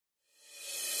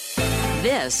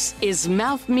This is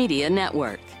Mouth Media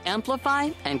Network.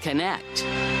 Amplify and connect.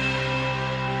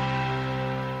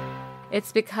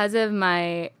 It's because of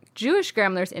my Jewish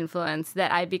grandmother's influence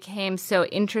that I became so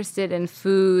interested in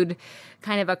food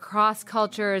kind of across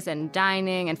cultures and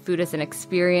dining and food as an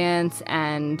experience.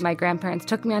 And my grandparents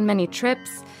took me on many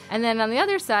trips. And then on the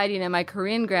other side, my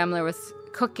Korean grandmother was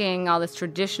cooking all this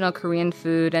traditional Korean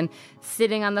food and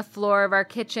sitting on the floor of our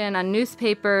kitchen on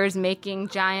newspapers, making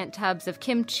giant tubs of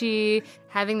kimchi,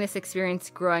 having this experience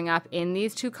growing up in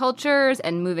these two cultures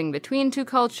and moving between two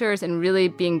cultures and really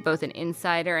being both an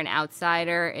insider and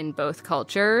outsider in both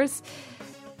cultures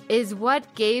is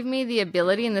what gave me the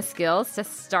ability and the skills to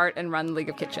start and run League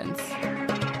of Kitchens.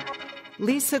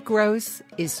 Lisa Gross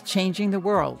is changing the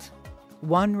world,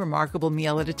 one remarkable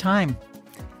meal at a time.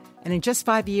 And in just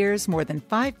 5 years, more than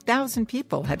 5,000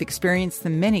 people have experienced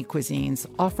the many cuisines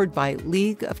offered by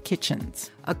League of Kitchens,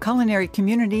 a culinary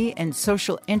community and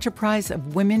social enterprise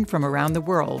of women from around the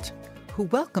world who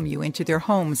welcome you into their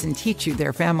homes and teach you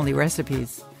their family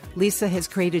recipes. Lisa has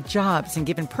created jobs and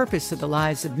given purpose to the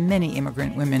lives of many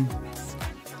immigrant women.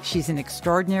 She's an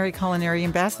extraordinary culinary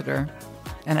ambassador,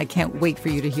 and I can't wait for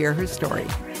you to hear her story.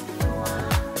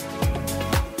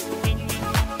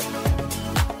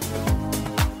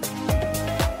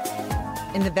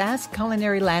 In the vast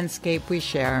culinary landscape we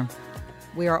share,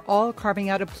 we are all carving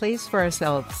out a place for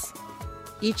ourselves.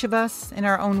 Each of us, in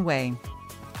our own way,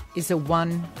 is a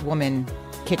one-woman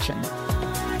kitchen.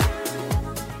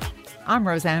 I'm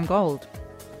Roseanne Gold,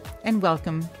 and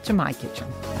welcome to my kitchen.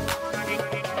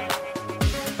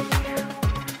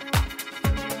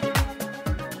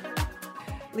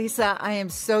 Lisa, I am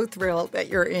so thrilled that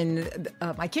you're in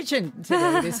my kitchen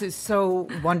today. This is so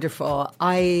wonderful.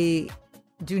 I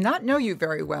do not know you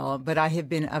very well, but I have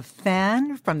been a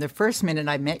fan from the first minute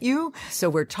I met you. So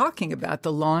we're talking about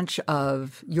the launch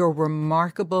of your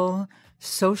remarkable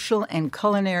social and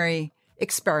culinary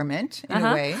experiment, in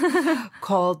a way,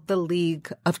 called the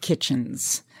League of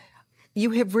Kitchens.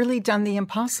 You have really done the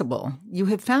impossible. You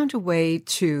have found a way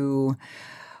to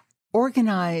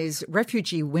organize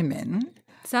refugee women.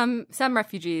 Some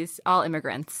refugees, all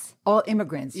immigrants. All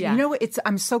immigrants. Yeah.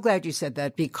 I'm so glad you said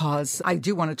that, because I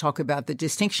do want to talk about the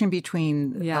distinction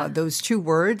between those two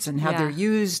words and how they're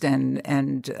used.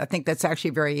 And I think that's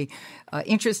actually a very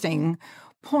interesting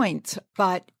point.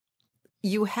 But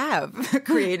you have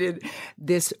created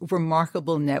this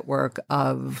remarkable network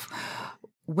of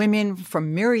women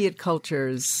from myriad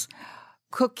cultures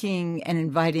cooking and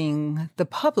inviting the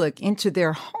public into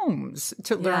their homes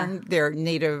to learn their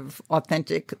native,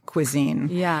 authentic cuisine.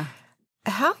 Yeah.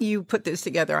 How you put this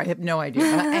together, I have no idea.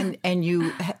 and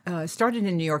you started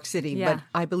in New York City, but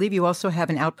I believe you also have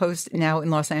an outpost now in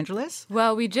Los Angeles?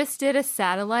 Well, we just did a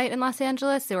satellite in Los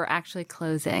Angeles. They were actually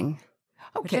closing.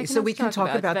 Okay, so we can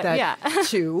talk about that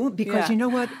too, because you know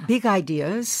what? Big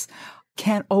ideas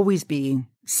can't always be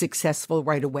successful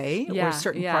right away, or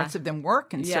certain parts of them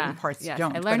work and certain parts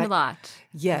don't. I learned a lot.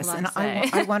 Yes, and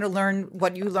I want to learn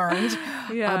what you learned,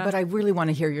 but I really want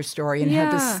to hear your story and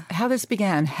how this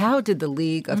began. How did the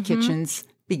League of Kitchens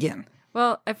begin?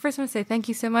 Well, I first want to say thank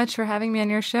you so much for having me on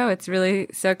your show. It's really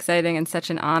so exciting and such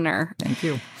an honor. Thank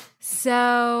you.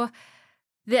 So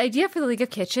the idea for the League of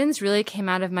Kitchens really came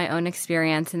out of my own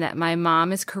experience in that my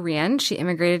mom is Korean. She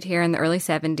immigrated here in the early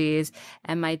 70s,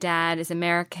 and my dad is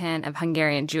American of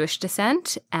Hungarian Jewish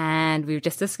descent. And we've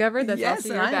just discovered that's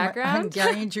also your background.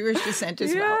 Hungarian Jewish descent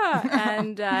as well.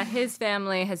 And his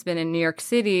family has been in New York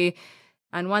City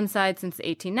on one side since the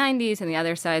 1890s and the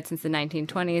other side since the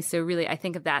 1920s. So really, I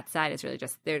think of that side as really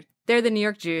just they're the New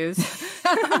York Jews.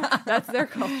 That's their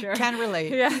culture. Can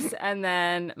relate. Yes. And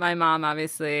then my mom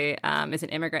obviously is an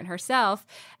immigrant herself.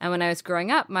 And when I was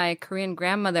growing up, my Korean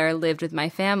grandmother lived with my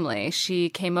family. She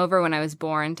came over when I was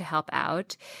born to help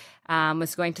out.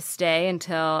 Was going to stay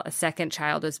until a second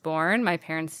child was born. My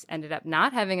parents ended up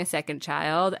not having a second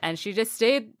child, and she just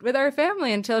stayed with our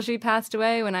family until she passed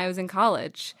away when I was in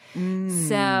college.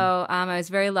 So I was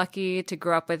very lucky to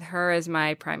grow up with her as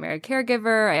my primary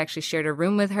caregiver. I actually shared a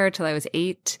room with her till I was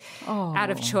 8 out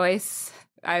of choice.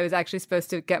 I was actually supposed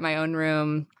to get my own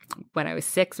room when I was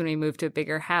 6 when we moved to a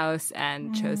bigger house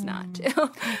and chose not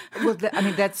to. Well,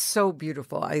 that's so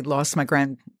beautiful. I lost my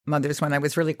grandmothers when I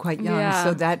was really quite young. Yeah.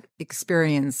 So that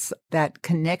experience, that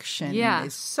connection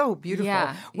is so beautiful.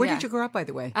 Yeah. Where did you grow up, by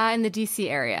the way? In the D.C.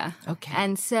 area. Okay.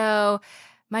 And so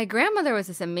my grandmother was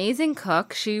this amazing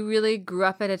cook. She really grew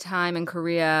up at a time in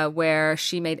Korea where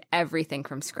she made everything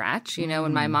from scratch. You know,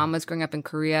 when my mom was growing up in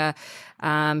Korea,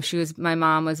 my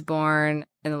mom was born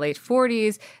in the late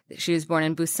 40s. She was born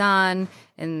in Busan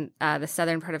in the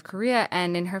southern part of Korea.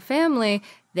 And in her family,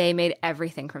 they made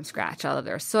everything from scratch. All of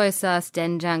their soy sauce,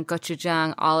 doenjang,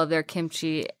 gochujang, all of their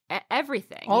kimchi,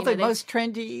 everything. All the most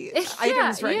trendy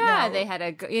items right now. Yeah, they had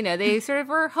they sort of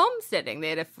were homesteading. They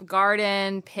had a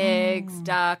garden, pigs,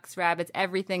 ducks, rabbits,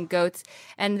 everything, goats.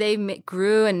 And they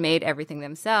grew and made everything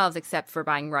themselves except for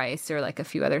buying rice or like a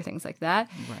few other things like that.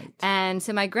 Right. And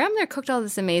so my grandmother cooked all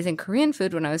this amazing Korean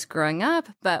food when I was growing up.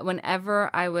 But whenever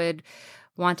I would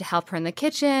want to help her in the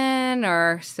kitchen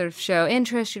or sort of show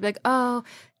interest, she'd be like, oh,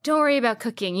 don't worry about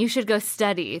cooking. You should go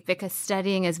study because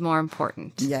studying is more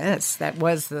important. Yes, that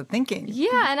was the thinking.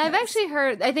 Yeah, and I've actually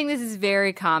heard, I think this is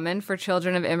very common for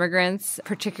children of immigrants,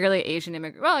 particularly Asian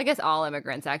immigrants. Well, I guess all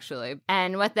immigrants, actually.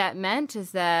 And what that meant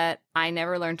is that I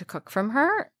never learned to cook from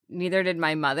her. Neither did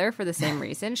my mother for the same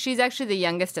reason. She's actually the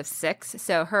youngest of 6.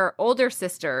 So her older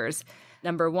sisters,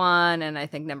 number 1 and I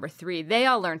think number 3, they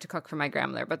all learned to cook from my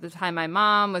grandmother. But the time my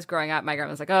mom was growing up, my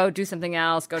grandmother was like, oh, do something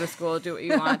else, go to school, do what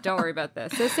you want, don't worry about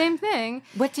this. So same thing.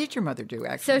 What did your mother do,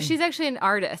 actually? So she's actually an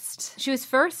artist. She was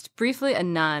first briefly a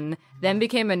nun, then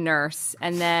became a nurse,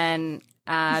 and then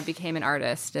became an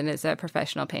artist and is a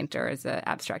professional painter, is an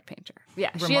abstract painter. Yeah,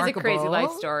 Remarkable. She has a crazy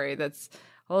life story that's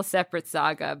a whole separate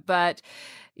saga. But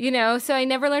so I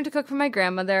never learned to cook from my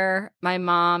grandmother. My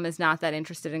mom is not that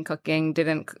interested in cooking,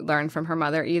 didn't learn from her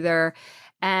mother either.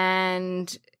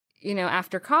 And,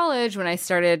 after college, when I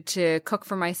started to cook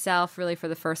for myself really for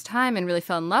the first time and really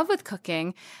fell in love with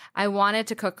cooking, I wanted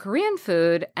to cook Korean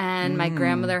food. And my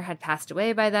grandmother had passed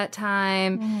away by that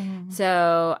time.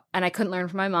 So, and I couldn't learn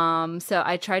from my mom. So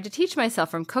I tried to teach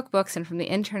myself from cookbooks and from the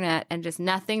internet, and just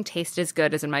nothing tasted as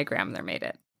good as when my grandmother made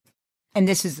it. And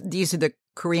these are the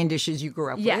Korean dishes you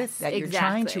grew up with that you're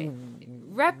trying to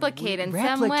replicate in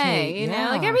some way.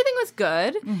 Like everything was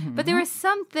good, but there was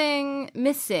something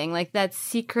missing, like that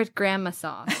secret grandma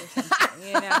sauce or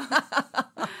something.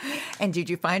 And did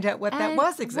you find out what that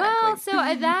was exactly? Well, so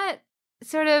that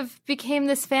sort of became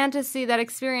this fantasy, that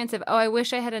experience of, I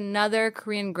wish I had another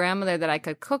Korean grandmother that I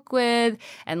could cook with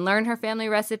and learn her family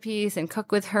recipes and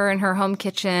cook with her in her home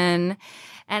kitchen.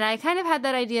 And I kind of had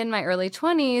that idea in my early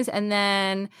 20s. And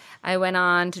then I went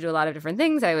on to do a lot of different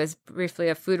things. I was briefly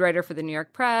a food writer for the New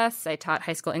York Press. I taught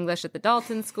high school English at the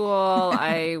Dalton School.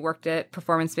 I worked at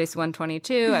Performance Space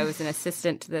 122. I was an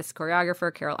assistant to this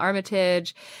choreographer, Carol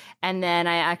Armitage. And then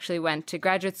I actually went to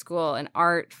graduate school in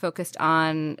art, focused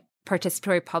on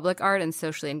participatory public art and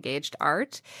socially engaged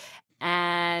art.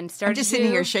 And started I'm just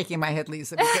sitting here shaking my head,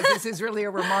 Lisa, because this is really a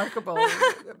remarkable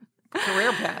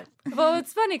career path. Well,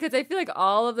 it's funny because I feel like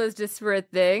all of those disparate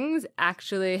things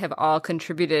actually have all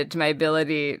contributed to my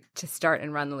ability to start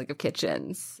and run the League of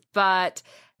Kitchens. But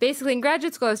basically in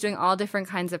graduate school, I was doing all different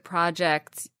kinds of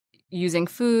projects using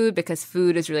food, because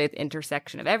food is really at the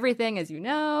intersection of everything, as you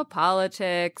know,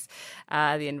 politics,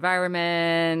 the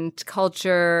environment,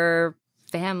 culture,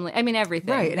 family,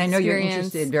 everything. Right. And I know you're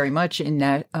interested very much in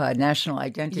national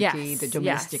identity, the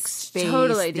domestic space.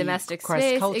 Totally. Domestic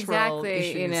space. Cross-cultural Exactly.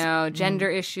 issues. Gender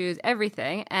issues,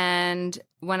 everything. And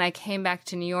when I came back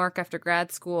to New York after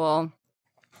grad school,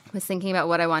 I was thinking about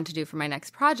what I wanted to do for my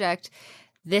next project.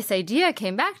 This idea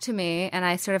came back to me, and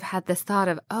I sort of had this thought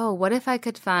of, what if I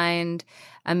could find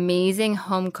amazing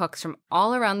home cooks from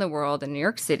all around the world in New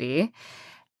York City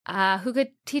who could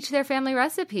teach their family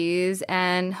recipes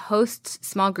and host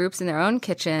small groups in their own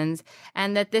kitchens,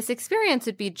 and that this experience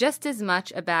would be just as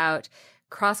much about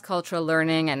cross-cultural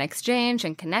learning and exchange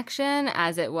and connection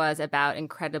as it was about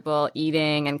incredible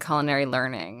eating and culinary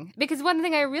learning. Because one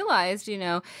thing I realized,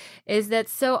 is that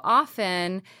so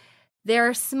often there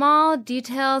are small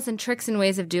details and tricks and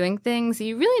ways of doing things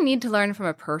you really need to learn from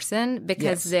a person,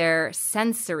 because they're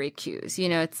sensory cues.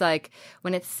 It's like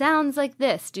when it sounds like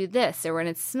this, do this, or when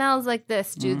it smells like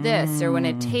this, do this, or when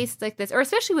it tastes like this, or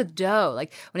especially with dough,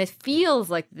 like when it feels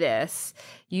like this,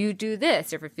 you do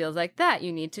this, or if it feels like that,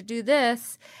 you need to do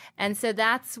this. And so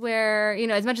that's where,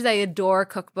 as much as I adore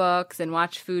cookbooks and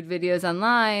watch food videos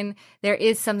online, there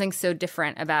is something so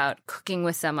different about cooking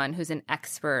with someone who's an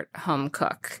expert home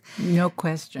cook. No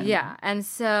question. Yeah. And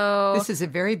so this is a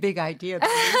very big idea.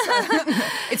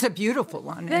 It's a beautiful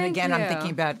one. And again, I'm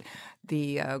thinking about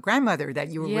the grandmother that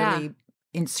you were really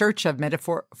in search of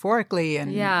metaphorically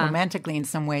and romantically in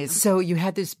some ways. So you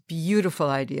had this beautiful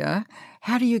idea.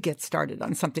 How do you get started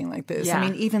on something like this?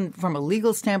 Yeah. Even from a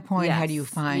legal standpoint, how do you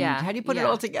find, how do you put it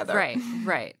all together?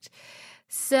 Right.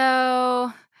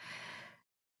 So,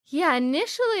 Yeah,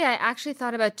 initially I actually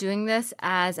thought about doing this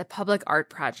as a public art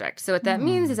project. So what that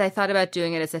means is I thought about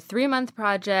doing it as a 3-month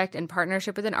project in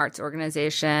partnership with an arts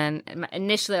organization. And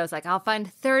initially I was like, I'll find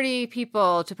 30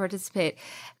 people to participate.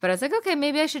 But I was like, okay,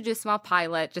 maybe I should do a small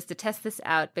pilot just to test this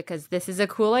out because this is a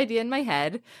cool idea in my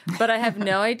head. But I have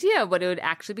no idea what it would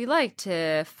actually be like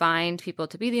to find people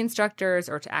to be the instructors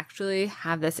or to actually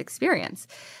have this experience.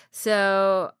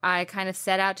 So I kind of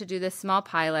set out to do this small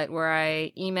pilot where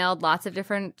I emailed lots of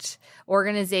different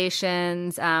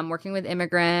organizations working with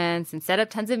immigrants and set up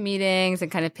tons of meetings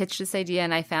and kind of pitched this idea.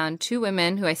 And I found 2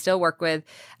 women who I still work with,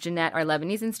 Jeanette, our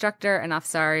Lebanese instructor, and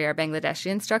Afsari, our Bangladeshi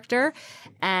instructor,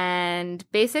 and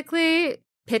basically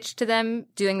pitched to them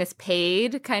doing this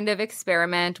paid kind of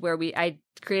experiment where I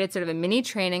created sort of a mini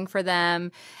training for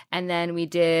them. And then we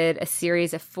did a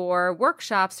series of 4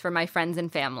 workshops for my friends and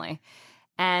family.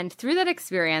 And through that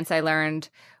experience, I learned,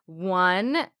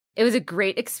 1, it was a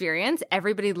great experience.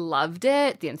 Everybody loved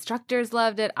it. The instructors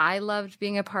loved it. I loved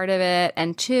being a part of it.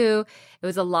 And 2, it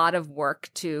was a lot of work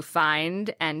to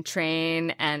find and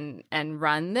train and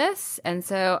run this. And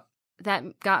so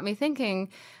that got me thinking,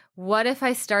 what if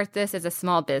I start this as a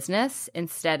small business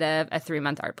instead of a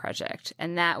 3-month art project?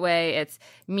 And that way it's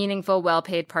meaningful,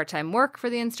 well-paid part-time work for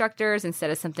the instructors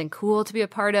instead of something cool to be a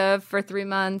part of for 3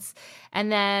 months.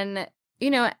 And then,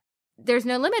 there's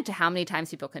no limit to how many times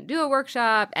people can do a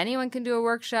workshop. Anyone can do a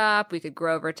workshop. We could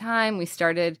grow over time. We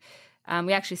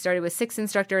actually started with 6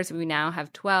 instructors. We now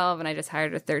have 12, and I just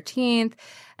hired a 13th.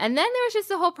 And then there was just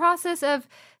the whole process of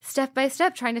step by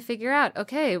step trying to figure out,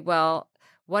 okay, well,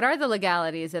 what are the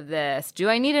legalities of this? Do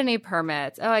I need any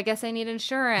permits? Oh, I guess I need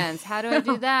insurance. How do I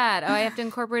do that? Oh, I have to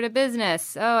incorporate a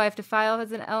business. Oh, I have to file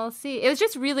as an LLC. It was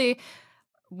just really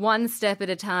one step at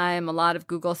a time, a lot of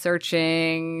Google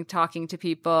searching, talking to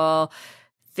people,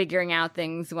 figuring out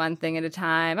things one thing at a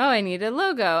time. Oh, I need a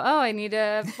logo. Oh, I need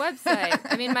a website.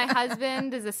 I mean, my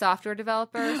husband is a software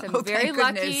developer, so I'm very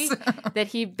lucky that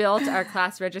he built our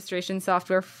class registration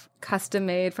software custom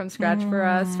made from scratch for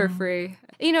us for free.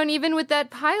 And even with that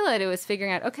pilot, it was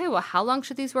figuring out, okay, well, how long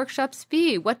should these workshops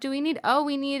be? What do we need? Oh,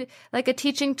 we need like a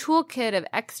teaching toolkit of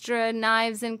extra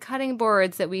knives and cutting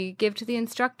boards that we give to the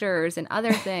instructors and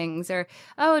other things. Or,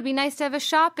 oh, it'd be nice to have a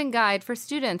shopping guide for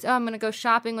students. Oh, I'm going to go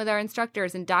shopping with our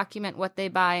instructors and document what they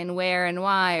buy and where and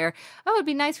why. Or, oh, it'd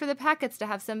be nice for the packets to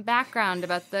have some background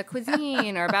about the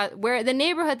cuisine or about where the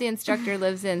neighborhood the instructor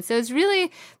lives in. So it's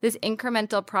really this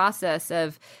incremental process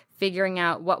of figuring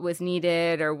out what was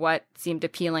needed or what seemed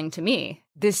appealing to me.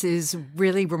 This is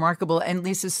really remarkable. And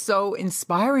Lisa, so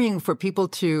inspiring for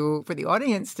the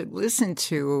audience to listen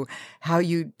to how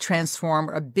you transform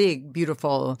a big,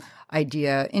 beautiful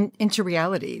idea into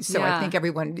reality. So I think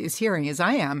everyone is hearing, as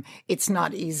I am, it's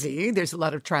not easy. There's a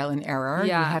lot of trial and error.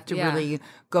 You have to really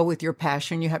go with your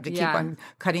passion. You have to keep on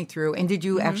cutting through. And did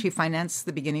you actually finance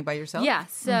the beginning by yourself? Yeah.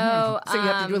 So, so you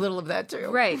have to do a little of that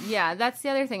too. Right. Yeah. That's the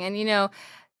other thing. And,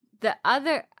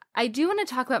 I do want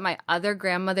to talk about my other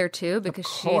grandmother too, because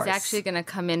she's actually going to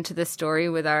come into the story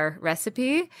with our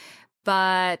recipe.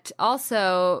 But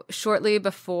also, shortly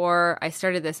before I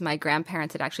started this, my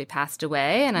grandparents had actually passed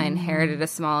away, and I inherited a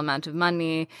small amount of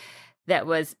money that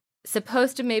was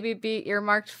supposed to maybe be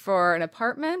earmarked for an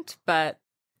apartment, but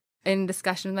in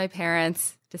discussion with my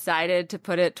parents, decided to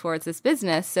put it towards this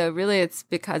business. So really it's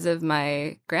because of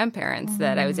my grandparents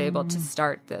that I was able to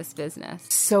start this business.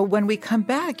 So when we come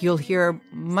back, you'll hear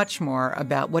much more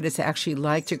about what it's actually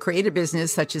like to create a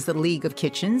business such as the League of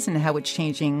Kitchens and how it's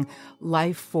changing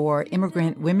life for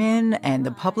immigrant women and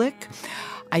the public.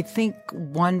 I think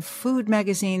one food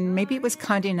magazine, maybe it was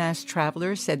Condé Nast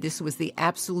Traveler, said this was the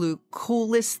absolute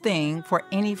coolest thing for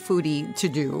any foodie to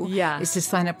do, is to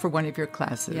sign up for one of your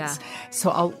classes. Yeah.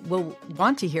 So we'll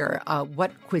want to hear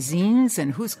what cuisines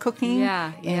and who's cooking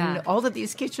in all of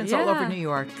these kitchens all over New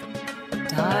York.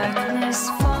 Darkness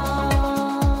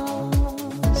falls,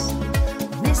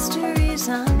 mysteries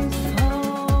unfold,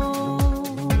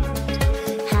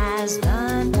 has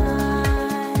the night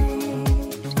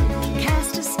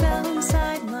cast a spell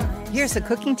inside my Here's a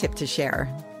cooking tip to share.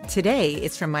 Today,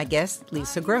 it's from my guest,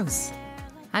 Lisa Gross.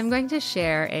 I'm going to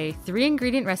share a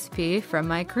 3-ingredient recipe from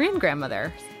my Korean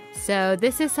grandmother. So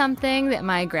this is something that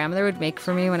my grandmother would make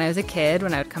for me when I was a kid,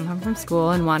 when I would come home from school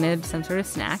and wanted some sort of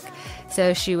snack.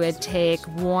 So she would take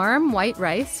warm white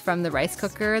rice from the rice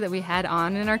cooker that we had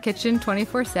on in our kitchen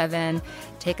 24/7,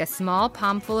 take a small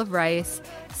palmful of rice,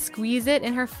 squeeze it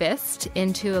in her fist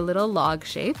into a little log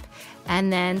shape,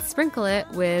 and then sprinkle it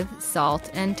with salt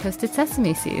and toasted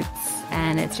sesame seeds.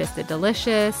 And it's just a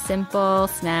delicious, simple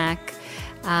snack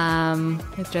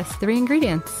with just 3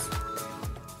 ingredients.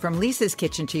 From Lisa's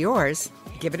kitchen to yours,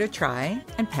 give it a try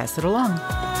and pass it along.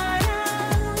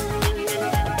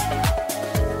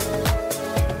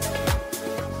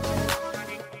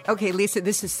 Okay, Lisa,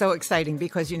 this is so exciting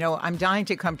because, I'm dying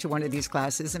to come to one of these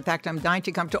classes. In fact, I'm dying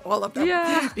to come to all of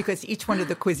them because each one of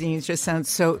the cuisines just sounds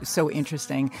so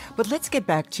interesting. But let's get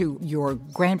back to your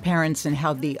grandparents and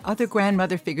how the other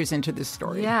grandmother figures into this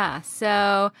story. Yeah,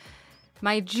 so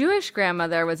my Jewish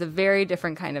grandmother was a very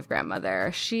different kind of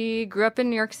grandmother. She grew up in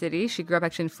New York City. She grew up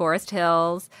actually in Forest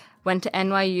Hills. Went to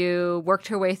NYU, worked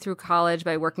her way through college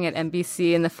by working at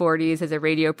NBC in the 40s as a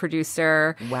radio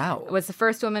producer. Wow. Was the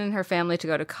first woman in her family to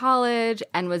go to college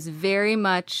and was very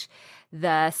much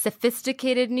the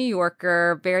sophisticated New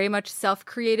Yorker, very much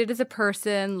self-created as a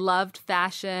person, loved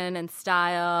fashion and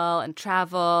style and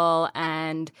travel,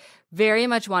 and very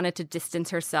much wanted to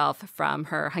distance herself from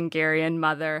her Hungarian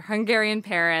mother, Hungarian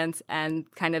parents, and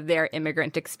kind of their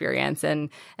immigrant experience and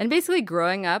basically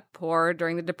growing up poor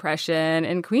during the Depression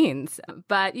in Queens.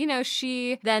 But,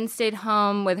 she then stayed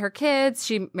home with her kids.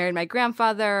 She married my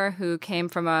grandfather, who came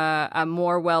from a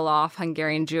more well-off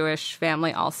Hungarian Jewish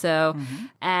family also. Mm-hmm.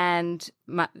 And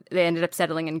they ended up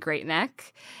settling in Great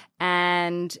Neck.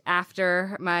 And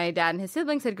after my dad and his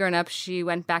siblings had grown up, she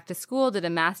went back to school, did a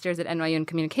master's at NYU in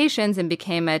communications, and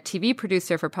became a TV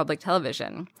producer for public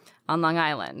television on Long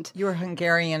Island. Your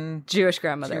Hungarian Jewish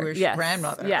grandmother.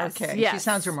 Grandmother. Yes. Okay. Yes. She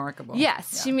sounds remarkable.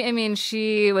 Yes. Yeah.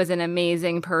 She was an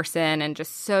amazing person and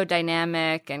just so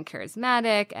dynamic and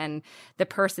charismatic, and the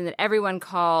person that everyone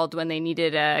called when they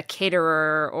needed a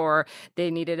caterer or they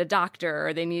needed a doctor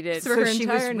or they needed so her she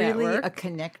entire was really network. a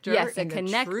connector. Yes, a in the true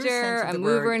connector, sense of a the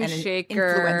mover word, and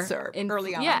shaker. An influencer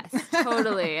early on. Yes,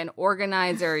 totally. An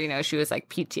organizer. She was like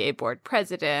PTA board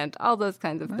president, all those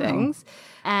kinds of things.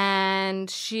 And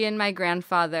she and my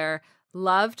grandfather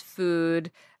loved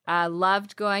food,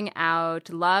 loved going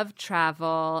out, loved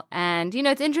travel. And,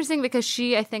 it's interesting because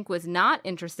she, I think, was not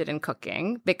interested in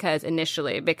cooking because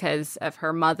of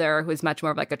her mother, who was much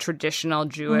more of like a traditional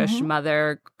Jewish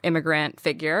mother immigrant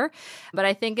figure. But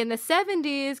I think in the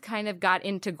 70s kind of got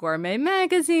into Gourmet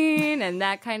Magazine and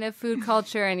that kind of food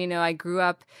culture. And, I grew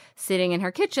up sitting in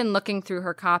her kitchen looking through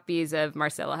her copies of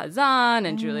Marcella Hazan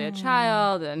and Julia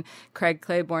Child and Craig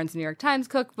Claiborne's New York Times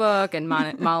cookbook and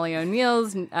Molly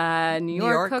O'Neill's New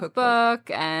York cookbook.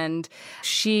 And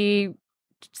she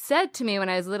said to me when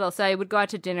I was little, so I would go out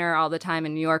to dinner all the time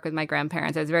in New York with my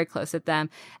grandparents. I was very close with them.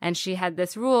 And she had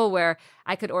this rule where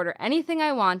I could order anything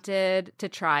I wanted to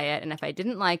try it. And if I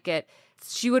didn't like it,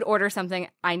 she would order something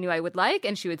I knew I would like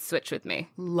and she would switch with me.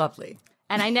 Lovely.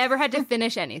 And I never had to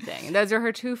finish anything. Those are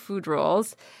her two food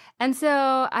rules. And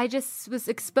so I just was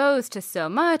exposed to so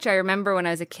much. I remember when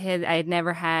I was a kid, I had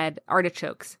never had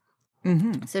artichokes.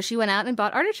 Mm-hmm. So she went out and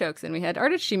bought artichokes, and we had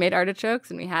she made artichokes,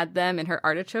 and we had them in her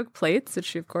artichoke plates, which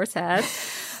she of course had.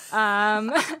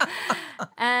 And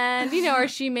or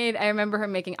she made. I remember her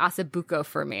making asabuco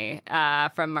for me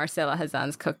from Marcella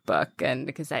Hazan's cookbook, and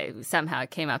because somehow it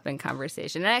came up in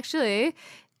conversation. And actually,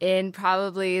 in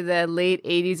probably the late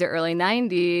 80s or early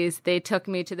 90s, they took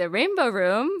me to the Rainbow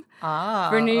Room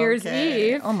for New Year's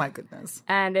Eve. Oh, my goodness.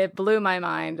 And it blew my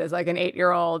mind as like an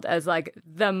 8-year-old as like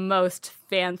the most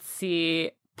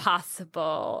fancy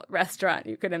possible restaurant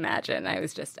you could imagine.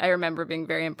 I remember being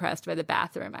very impressed by the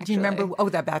bathroom, actually. Do you remember? Oh,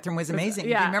 that bathroom was amazing.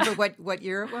 Yeah. Do you remember what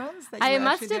year it was? I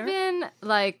must have been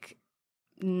like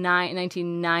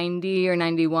 1990 or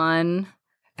 91.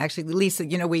 Actually, Lisa,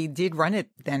 we did run it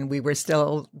then. We were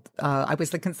still, I was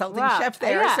the consulting Wow. chef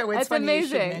there. Yeah, so it's that's funny amazing.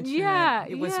 you should mention Yeah,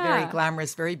 it. It was yeah. very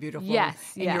glamorous, very beautiful. Yes,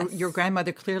 and yes. Your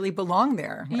grandmother clearly belonged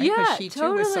there. Right? Yeah, 'Cause she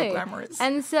totally. too was so glamorous.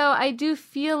 And so I do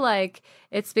feel like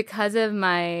it's because of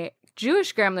my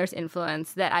Jewish grandmother's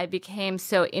influence that I became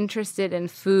so interested in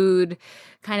food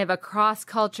kind of across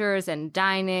cultures and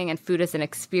dining and food as an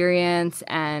experience.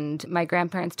 And my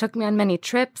grandparents took me on many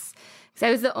trips. So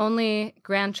I was the only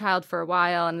grandchild for a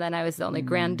while, and then I was the only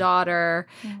granddaughter,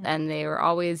 and they were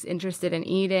always interested in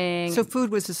eating. So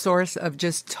food was a source of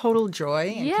just total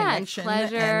joy and connection. And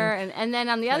pleasure. And then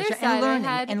on the other side, learning,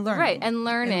 I had... and learning. Right, and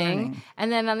learning.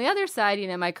 And then on the other side,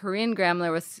 my Korean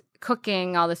grandmother was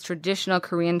cooking all this traditional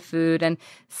Korean food and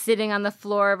sitting on the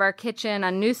floor of our kitchen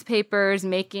on newspapers,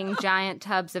 making giant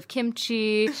tubs of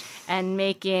kimchi and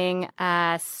making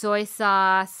soy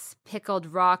sauce, pickled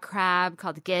raw crab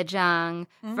called gejang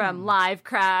from live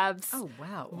crabs. Oh,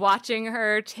 wow. Watching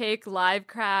her take live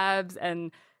crabs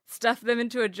and stuff them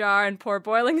into a jar and pour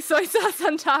boiling soy sauce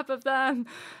on top of them.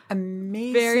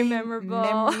 Amazing. Very memorable.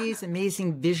 Memories,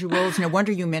 amazing visuals. No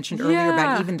wonder you mentioned earlier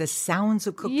about even the sounds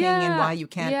of cooking and why you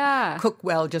can't cook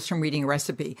well just from reading a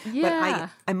recipe. Yeah. But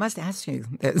I must ask you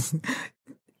this.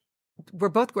 Were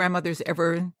both grandmothers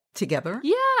ever together?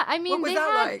 Yeah, I mean, What was they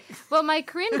that had. like? Well, my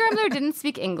Korean grandmother didn't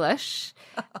speak English,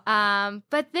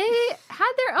 but they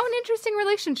had their own interesting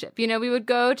relationship. You know, we would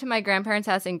go to my grandparents'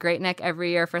 house in Great Neck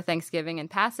every year for Thanksgiving and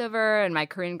Passover, and my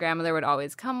Korean grandmother would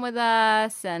always come with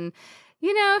us. And,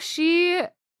 you know, she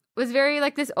was very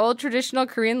like this old traditional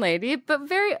Korean lady, but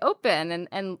very open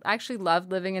and actually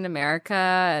loved living in America.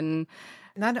 And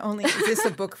Not only is this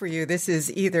a book for you, this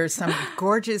is either some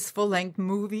gorgeous full-length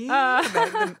movie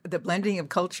about the blending of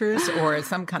cultures or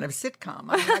some kind of sitcom.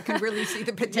 I mean, I can really see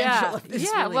the potential of this.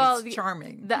 Yeah, Really, well, it's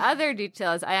charming. The other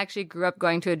detail is I actually grew up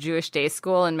going to a Jewish day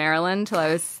school in Maryland till I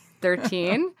was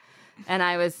 13. And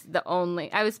I was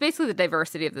basically the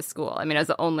diversity of the school. I mean, I was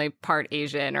the only part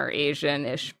Asian or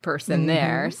Asian-ish person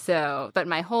there. So, but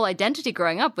my whole identity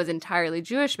growing up was entirely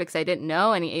Jewish because I didn't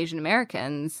know any Asian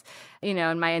Americans, you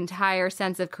know, and my entire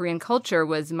sense of Korean culture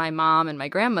was my mom and my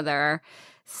grandmother.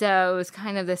 So it was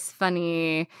kind of this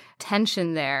funny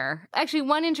tension there. Actually,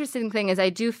 one interesting thing is I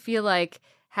do feel like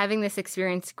having this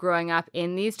experience growing up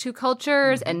in these two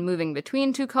cultures and moving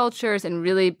between two cultures and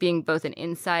really being both an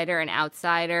insider and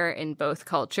outsider in both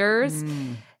cultures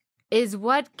is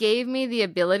what gave me the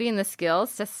ability and the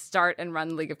skills to start and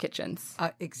run League of Kitchens.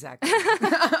 Exactly.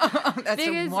 That's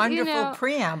Because, a wonderful you know,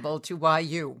 preamble to why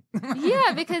you.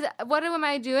 Yeah, because what am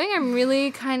I doing? I'm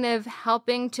really kind of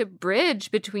helping to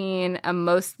bridge between a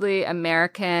mostly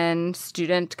American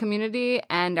student community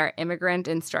and our immigrant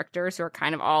instructors who are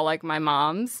kind of all like my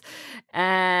moms.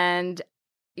 And,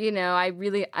 you know, I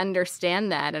really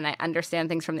understand that, and I understand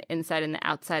things from the inside and the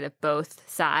outside of both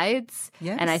sides.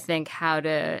 Yes. And I think how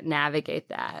to navigate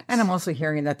that. And I'm also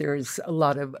hearing that there's a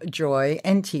lot of joy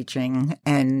and teaching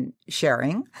and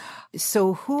sharing.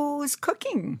 So who's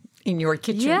cooking in your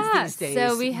kitchens Yeah, these days?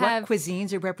 so we have- What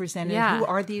cuisines are represented? Yeah. Who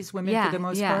are these women Yeah, for the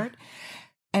most yeah. part?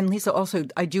 And Lisa, also,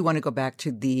 I do want to go back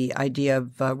to the idea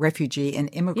of refugee and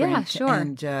immigrant. Yeah, sure.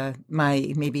 And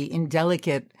my maybe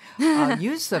indelicate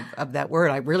use of that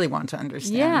word. I really want to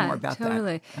understand more about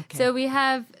totally. that. Okay. So we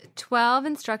have 12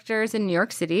 instructors in New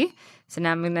York City. So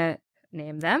now I'm going to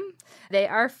name them. They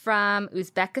are from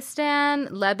Uzbekistan,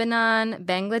 Lebanon,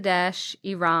 Bangladesh,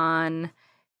 Iran,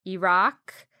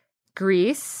 Iraq,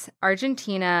 Greece,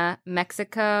 Argentina,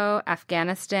 Mexico,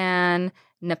 Afghanistan,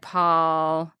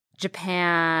 Nepal,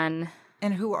 Japan,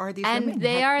 And who are these and women?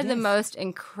 they are the Yes. most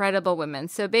incredible women.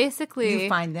 So basically, You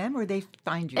find them or they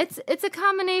find you? it's a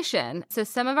combination. So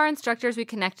some of our instructors we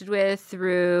connected with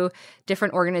through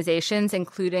different organizations,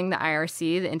 including the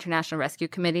IRC, the International Rescue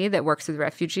Committee that works with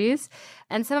refugees.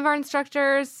 And some of our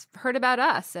instructors heard about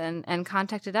us and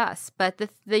contacted us. But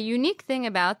the unique thing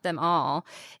about them all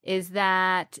is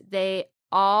that they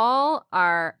all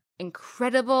are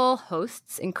incredible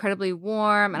hosts, incredibly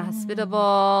warm and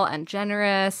hospitable and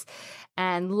generous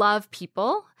and love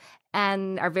people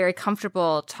and are very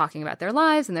comfortable talking about their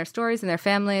lives and their stories and their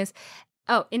families.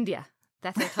 Oh, India.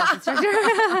 That's our 12th instructor.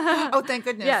 Oh, thank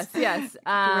goodness. Yes.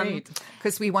 Great.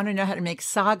 Because we want to know how to make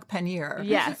saag paneer.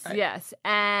 Yes.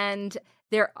 And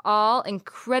they're all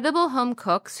incredible home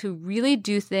cooks who really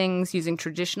do things using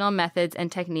traditional methods and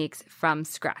techniques from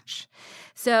scratch.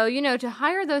 So, you know, to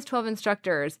hire those 12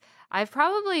 instructors, I've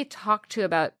probably talked to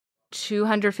about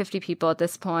 250 people at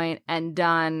this point and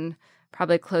done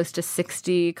probably close to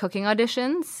 60 cooking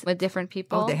auditions with different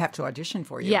people. Oh, they have to audition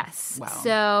for you. Yes. Wow.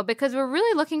 So, because we're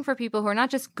really looking for people who are not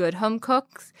just good home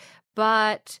cooks,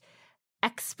 but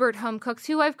expert home cooks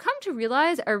who I've come to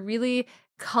realize are really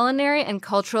culinary and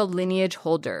cultural lineage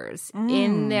holders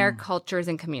in their cultures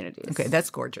and communities. Okay, that's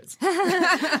gorgeous.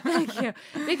 Thank you.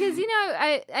 Because, you know,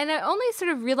 I only sort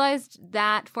of realized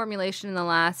that formulation in the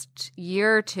last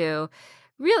year or two,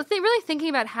 really thinking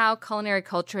about how culinary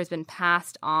culture has been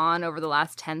passed on over the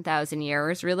last 10,000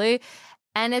 years, really.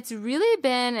 And it's really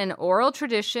been an oral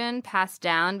tradition passed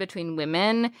down between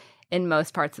women in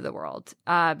most parts of the world,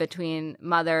 between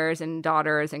mothers and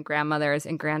daughters and grandmothers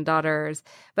and granddaughters.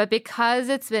 But because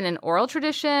it's been an oral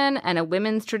tradition and a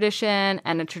women's tradition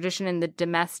and a tradition in the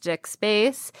domestic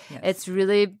space, it's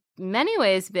really, many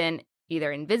ways, been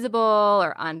either invisible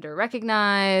or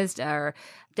under-recognized or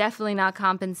definitely not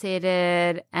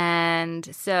compensated.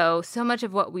 And so much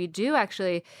of what we do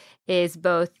actually is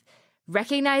both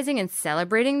recognizing and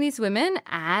celebrating these women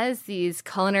as these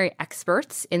culinary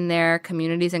experts in their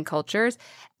communities and cultures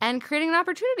and creating an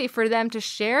opportunity for them to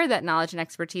share that knowledge and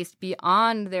expertise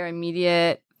beyond their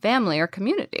immediate family or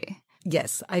community.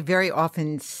 Yes, I very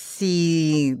often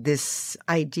see this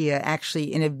idea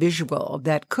actually in a visual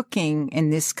that cooking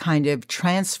and this kind of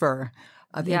transfer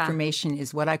of information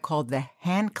is what I call the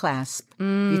hand clasp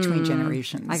between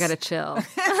generations. I got to chill.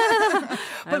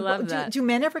 But love that. Do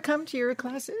men ever come to your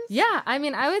classes? Yeah. I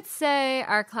mean, I would say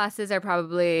our classes are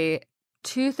probably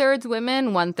 2/3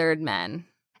 women, 1/3 men.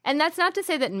 And that's not to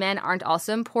say that men aren't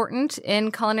also important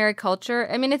in culinary culture.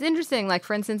 I mean, it's interesting. Like,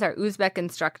 for instance, our Uzbek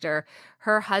instructor,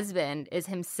 her husband is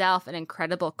himself an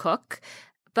incredible cook.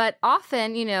 But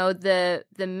often, you know, the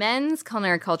men's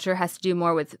culinary culture has to do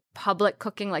more with public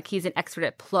cooking. Like, he's an expert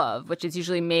at plov, which is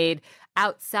usually made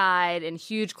outside in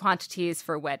huge quantities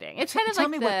for wedding. It's kind of Tell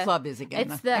like me what plov is again.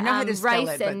 It's the I know how to spell rice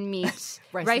it, but- and meat,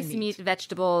 Rice and meat,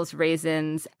 vegetables,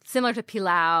 raisins, similar to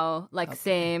pilau, like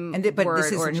same But word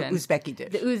this is origin. an Uzbeki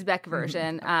dish. The Uzbek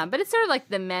version, but it's sort of like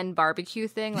the men barbecue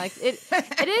thing. Like it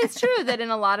is true that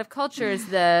in a lot of cultures,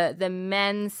 the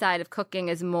men's side of cooking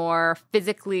is more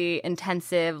physically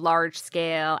intensive, large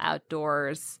scale,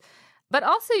 outdoors. But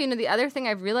also, you know, the other thing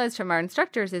I've realized from our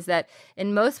instructors is that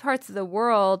in most parts of the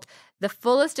world, the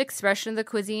fullest expression of the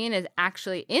cuisine is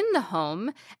actually in the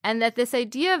home, and that this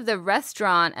idea of the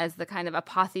restaurant as the kind of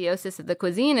apotheosis of the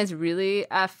cuisine is really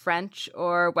a French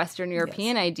or Western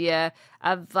European idea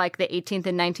of like the 18th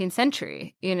and 19th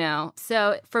century, you know?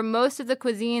 So for most of the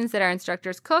cuisines that our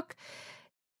instructors cook,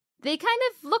 they kind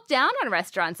of look down on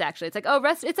restaurants, actually. It's like,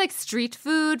 it's like street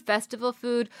food, festival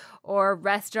food, or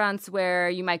restaurants where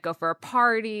you might go for a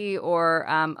party, or,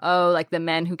 like the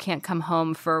men who can't come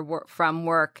home from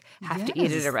work have to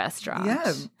eat at a restaurant.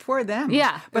 Yeah, for them.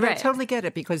 Yeah, But I right. totally get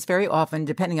it, because very often,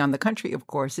 depending on the country, of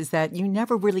course, is that you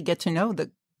never really get to know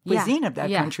the cuisine of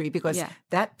that country, because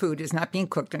that food is not being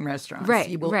cooked in restaurants. Right.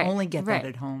 You will only get that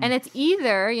at home. And it's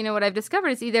either, you know, what I've discovered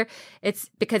is either it's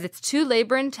because it's too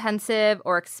labor intensive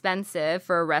or expensive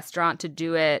for a restaurant to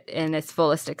do it in its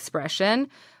fullest expression.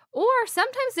 Or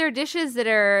sometimes there are dishes that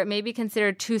are maybe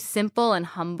considered too simple and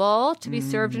humble to be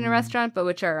served in a restaurant, but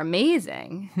which are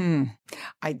amazing.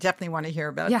 I definitely want to hear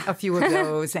about a few of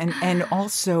those. And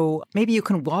also, maybe you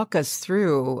can walk us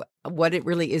through what it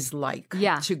really is like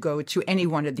to go to any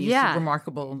one of these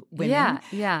remarkable women.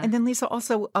 Yeah. And then, Lisa,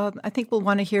 also, I think we'll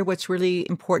want to hear what's really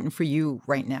important for you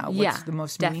right now. What's the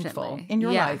most meaningful in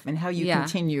your life, and how you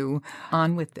continue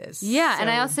on with this. Yeah, and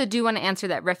I also do want to answer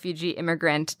that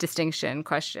refugee-immigrant distinction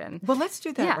question. Well, let's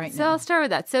do that right So now. I'll start with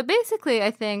that. So basically,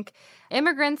 I think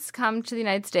immigrants come to the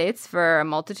United States for a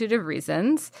multitude of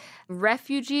reasons.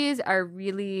 Refugees are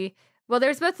really... Well,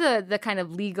 there's both the kind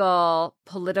of legal,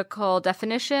 political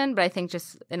definition, but I think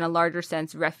just in a larger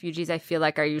sense, refugees, I feel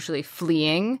like, are usually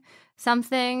fleeing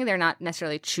something. They're not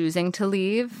necessarily choosing to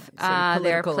leave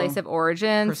their place of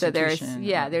origin. So there's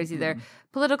either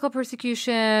political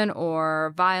persecution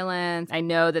or violence. I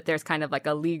know that there's kind of like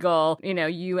a legal, you know,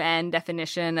 UN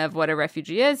definition of what a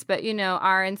refugee is, but, you know,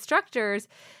 our instructors,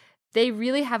 they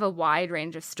really have a wide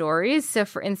range of stories. So,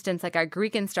 for instance, like our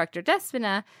Greek instructor,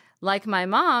 Despina, like my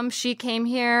mom, she came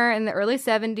here in the early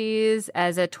 70s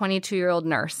as a 22-year-old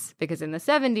nurse, because in the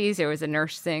 70s there was a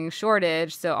nursing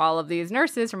shortage. So all of these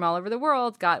nurses from all over the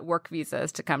world got work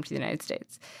visas to come to the United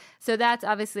States. So that's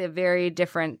obviously a very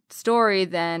different story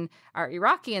than our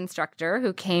Iraqi instructor,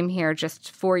 who came here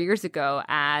just 4 years ago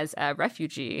as a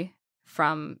refugee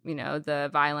from, you know,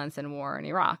 the violence and war in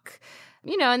Iraq.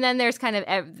 You know, and then there's kind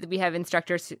of, we have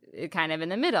instructors kind of in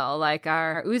the middle. Like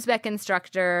our Uzbek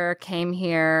instructor came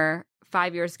here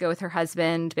 5 years ago with her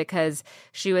husband because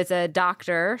she was a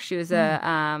doctor. She was a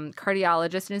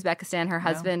cardiologist in Uzbekistan. Her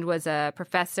husband was a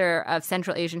professor of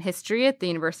Central Asian history at the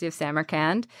University of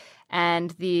Samarkand. And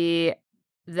the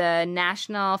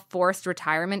national forced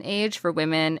retirement age for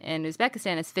women in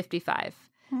Uzbekistan is 55.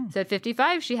 So at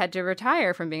 55, she had to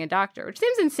retire from being a doctor, which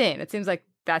seems insane. It seems like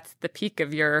that's the peak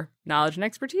of your knowledge and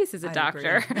expertise as a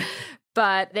doctor.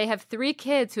 But they have 3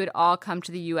 kids who had all come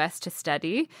to the U.S. to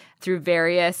study through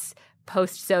various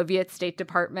post-Soviet State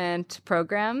Department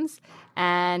programs.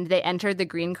 And they entered the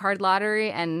green card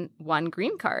lottery and won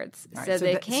green cards. Right, so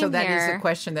they came here. So that is a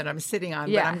question that I'm sitting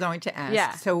on, but I'm going to ask.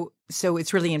 Yeah. So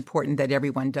it's really important that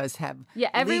everyone does have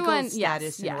legal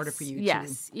status in order for you to...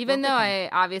 Yes, even though I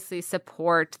obviously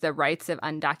support the rights of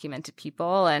undocumented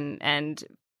people and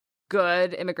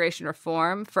good immigration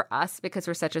reform for us, because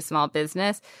we're such a small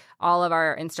business, all of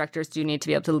our instructors do need to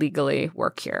be able to legally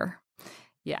work here.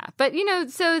 Yeah. But, you know,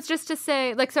 so it's just to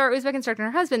say, like, so our Uzbek instructor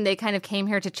and her husband, they kind of came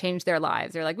here to change their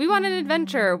lives. They're like, we want an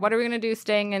adventure. What are we going to do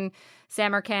staying in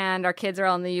Samarkand? Our kids are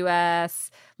all in the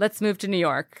U.S. Let's move to New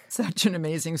York. Such an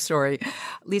amazing story.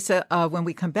 Lisa, when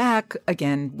we come back,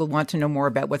 again, we'll want to know more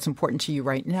about what's important to you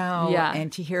right now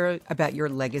and to hear about your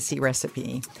legacy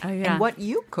recipe and what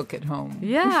you cook at home.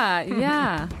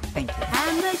 Yeah. Thank you.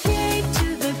 And the gate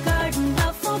to the garden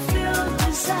of fulfilled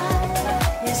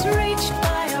desire is reached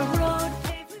by a road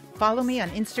paved with... Follow me on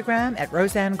Instagram at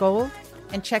Roseanne Gold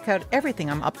and check out everything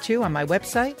I'm up to on my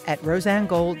website at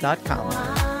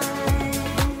roseannegold.com.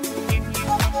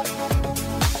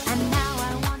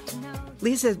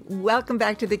 Lisa, welcome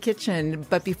back to the kitchen.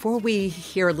 But before we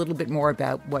hear a little bit more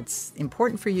about what's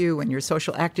important for you and your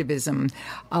social activism,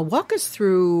 walk us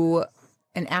through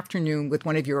an afternoon with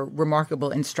one of your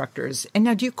remarkable instructors. And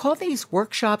now, do you call these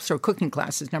workshops or cooking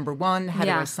classes? Number one, how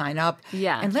do I sign up?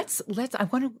 Yeah. And I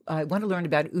want to learn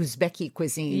about Uzbeki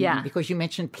cuisine because you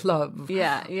mentioned plov.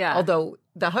 Yeah. Although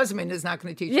the husband is not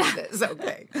going to teach you this.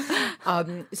 Okay.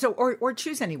 Or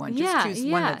choose anyone. Just choose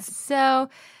one that's... So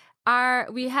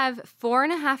we have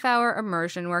 4.5-hour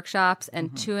immersion workshops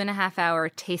and 2.5-hour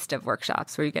taste of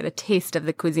workshops where you get a taste of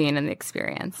the cuisine and the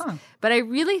experience. Huh. But I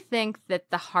really think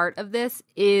that the heart of this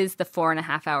is the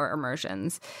 4.5-hour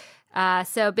immersions.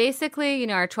 So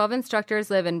basically, our 12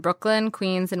 instructors live in Brooklyn,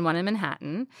 Queens, and one in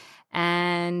Manhattan.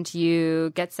 And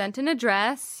you get sent an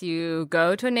address, you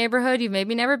go to a neighborhood you've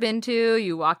maybe never been to,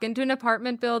 you walk into an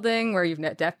apartment building where you've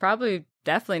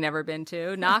definitely never been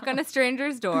to, knock on a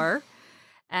stranger's door,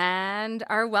 and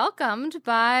are welcomed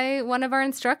by one of our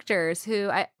instructors who,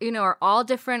 are all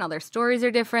different. All their stories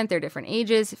are different. They're different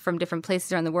ages from different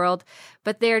places around the world,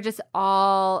 but they're just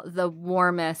all the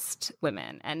warmest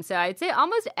women. And so I'd say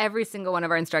almost every single one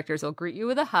of our instructors will greet you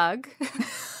with a hug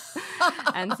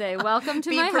and say, welcome to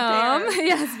my home.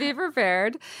 Yes, be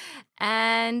prepared.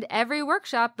 And every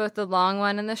workshop, both the long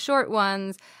one and the short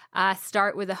ones,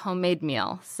 start with a homemade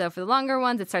meal. So for the longer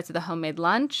ones, it starts with a homemade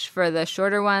lunch. For the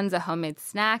shorter ones, a homemade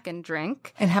snack and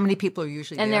drink. And how many people are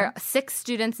usually there? And there are 6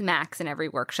 students max in every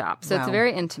workshop. So it's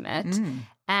very intimate.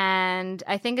 And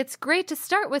I think it's great to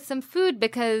start with some food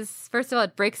because, first of all,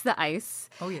 it breaks the ice.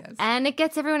 Oh, yes. And it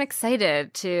gets everyone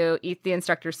excited to eat the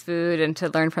instructor's food and to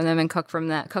learn from them and cook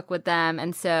with them.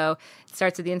 And so it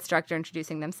starts with the instructor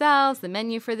introducing themselves, the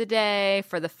menu for the day.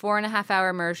 For the 4.5-hour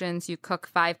immersions, you cook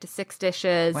 5 to 6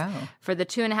 dishes. Wow. For the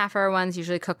 2.5-hour ones,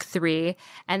 usually cook 3.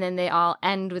 And then they all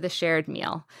end with a shared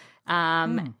meal.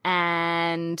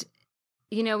 And,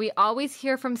 we always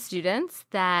hear from students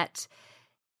that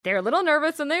they're a little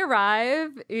nervous when they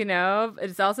arrive,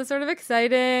 it's also sort of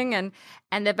exciting.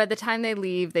 And that by the time they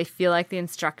leave, they feel like the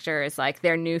instructor is like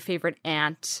their new favorite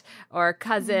aunt or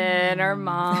cousin or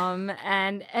mom.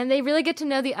 And they really get to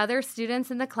know the other students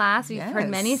in the class. We've heard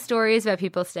many stories about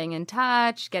people staying in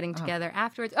touch, getting together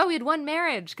afterwards. Oh, we had one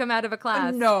marriage come out of a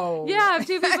class. No. Yeah,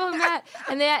 2 people who met.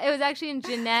 And it was actually in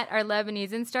Jeanette, our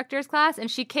Lebanese instructor's class,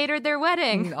 and she catered their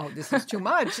wedding. Oh, this is too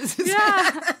much.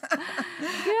 Yeah.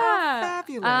 Oh,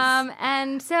 fabulous.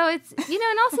 And so it's,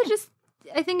 and also just,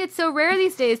 I think it's so rare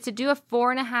these days to do a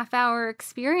 4.5-hour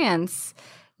experience,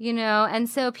 and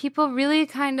so people really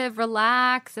kind of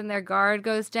relax and their guard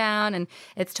goes down, and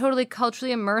it's totally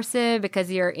culturally immersive because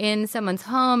you're in someone's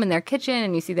home in their kitchen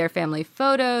and you see their family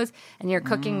photos and you're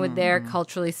cooking with their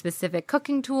culturally specific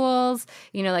cooking tools.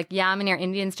 Like Yamini, our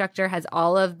Indian instructor, has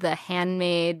all of the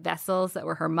handmade vessels that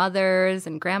were her mother's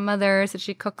and grandmother's that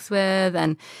she cooks with.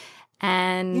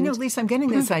 And Lisa, I'm getting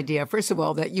this idea, first of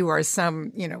all, that you are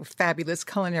some, fabulous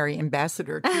culinary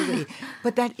ambassador, truly,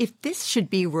 but that if this should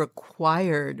be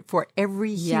required for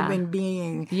every human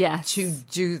being to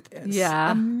do this,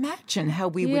 imagine how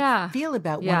we would feel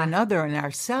about one another and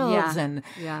ourselves and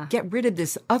get rid of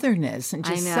this otherness and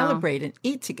just celebrate and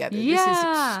eat together. This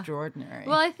is extraordinary.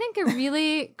 Well, I think a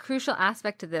really crucial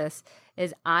aspect of this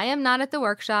is I am not at the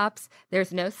workshops.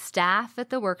 There's no staff at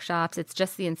the workshops. It's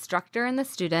just the instructor and the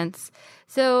students.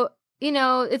 So,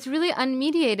 it's really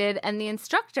unmediated, and the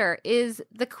instructor is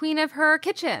the queen of her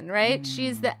kitchen, right?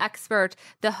 She's the expert,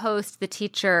 the host, the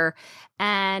teacher,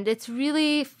 and it's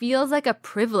really feels like a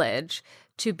privilege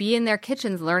to be in their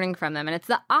kitchens learning from them. And it's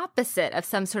the opposite of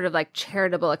some sort of like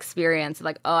charitable experience,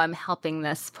 like, oh, I'm helping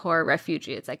this poor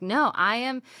refugee. It's like, no, I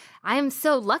am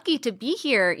so lucky to be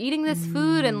here eating this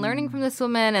food and learning from this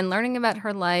woman and learning about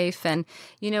her life. And,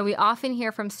 we often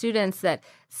hear from students that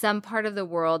some part of the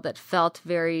world that felt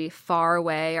very far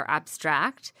away or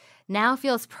abstract now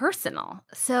feels personal.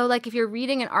 So like if you're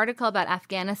reading an article about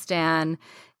Afghanistan,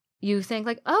 you think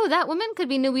like, oh, that woman could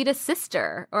be Nuita's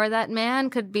sister, or that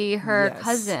man could be her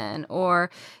cousin,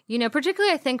 or,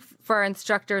 particularly I think for our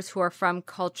instructors who are from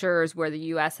cultures where the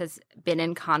U.S. has been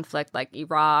in conflict, like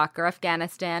Iraq or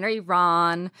Afghanistan or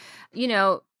Iran, in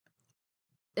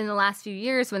the last few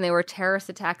years when there were terrorist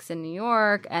attacks in New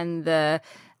York and the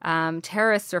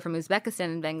terrorists were from Uzbekistan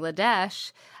and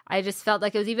Bangladesh, I just felt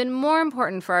like it was even more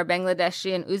important for our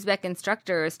Bangladeshi and Uzbek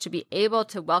instructors to be able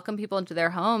to welcome people into their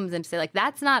homes and to say, like,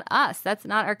 that's not us. That's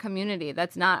not our community.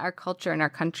 That's not our culture and our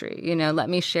country. Let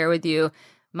me share with you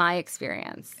my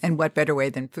experience. And what better way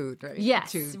than food, right?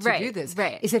 Yes, to right, do this.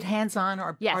 right. Is it hands-on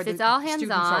or Yes, are the it's all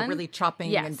students hands-on. are really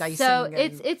chopping Yes. and dicing? So and...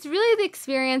 it's really the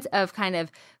experience of kind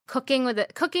of cooking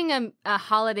a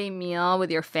holiday meal with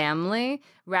your family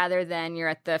rather than you're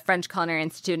at the French Culinary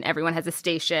Institute and everyone has a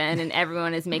station and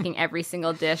everyone is making every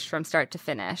single dish from start to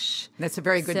finish. That's a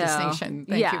very good So, distinction.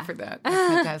 Thank you for that. That's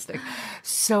fantastic.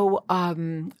 So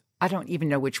I don't even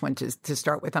know which one to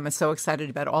start with. I'm so excited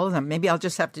about all of them. Maybe I'll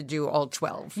just have to do all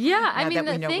 12. Yeah, I now mean, that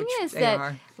we the know thing which is they that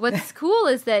are. what's cool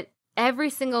is that every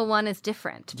single one is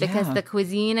different because Yeah. the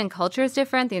cuisine and culture is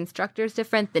different, the instructor is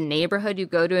different, the neighborhood you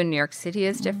go to in New York City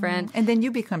is different. And then you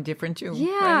become different too, right?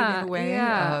 Yeah, In a way,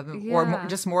 yeah, or yeah.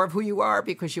 just more of who you are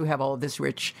because you have all of this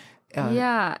rich.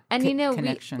 Yeah, and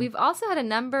connection. we've also had a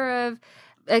number of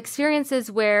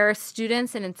experiences where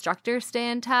students and instructors stay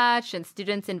in touch and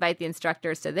students invite the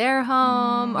instructors to their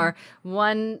home or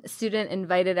one student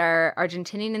invited our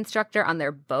Argentinian instructor on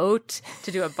their boat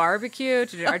to do a barbecue,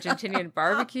 to do an Argentinian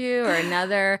barbecue, or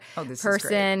another this is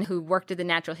person who worked at the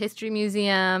Natural History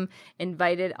Museum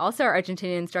invited also our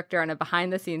Argentinian instructor on a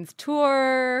behind the scenes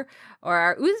tour, or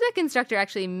our Uzbek instructor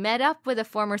actually met up with a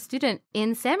former student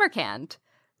in Samarkand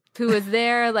who was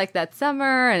there like that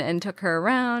summer and took her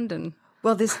around. And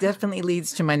Well, this definitely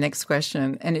leads to my next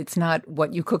question, and it's not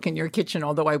what you cook in your kitchen,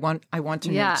 although I want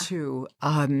to know too.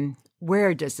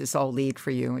 Where does this all lead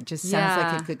for you? It just sounds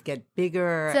like it could get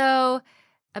bigger. So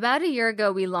about a year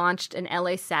ago, we launched an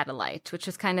LA satellite, which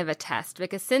was kind of a test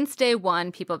because since day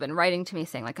one, people have been writing to me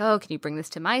saying like, oh, can you bring this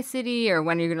to my city? Or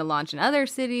when are you going to launch in other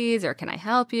cities? Or can I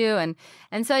help you?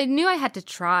 And so I knew I had to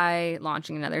try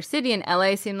launching in another city. And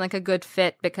LA seemed like a good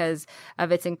fit because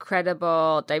of its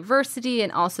incredible diversity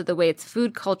and also the way its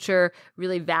food culture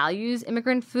really values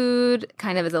immigrant food,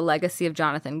 kind of as a legacy of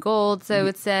Jonathan Gold's, I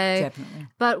would say. Definitely.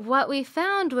 But what we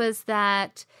found was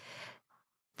that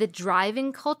the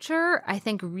driving culture, I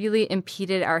think, really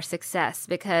impeded our success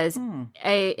because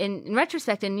in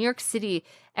retrospect, in New York City,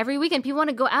 every weekend people want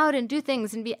to go out and do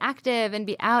things and be active and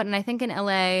be out. And I think in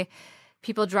LA,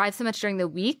 people drive so much during the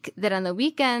week that on the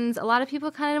weekends, a lot of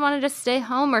people kind of want to just stay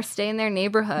home or stay in their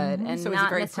neighborhood and So it's not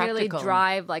very necessarily practical.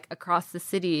 drive like across the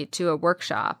city to a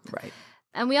workshop. Right.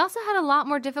 And we also had a lot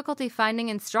more difficulty finding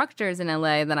instructors in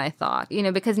LA than I thought,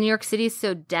 because New York City is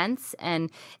so dense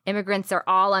and immigrants are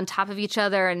all on top of each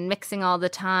other and mixing all the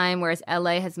time, whereas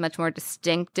LA has much more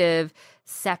distinctive,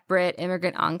 separate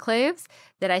immigrant enclaves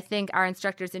that I think our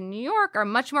instructors in New York are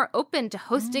much more open to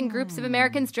hosting groups of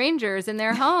American strangers in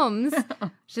their homes,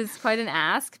 which is quite an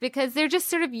ask because they're just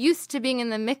sort of used to being in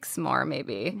the mix more,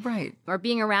 maybe. Right. Or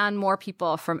being around more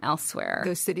people from elsewhere.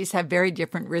 Those cities have very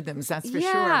different rhythms, that's for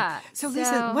Yeah. sure. So,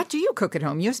 Lisa, what do you cook at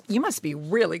home? You must be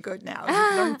really good now.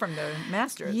 You've learned from the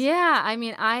masters. Yeah, I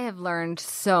mean, I have learned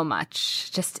so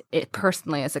much just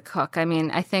personally as a cook. I mean,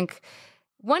 I think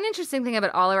one interesting thing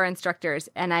about all of our instructors,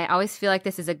 and I always feel like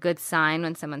this is a good sign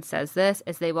when someone says this,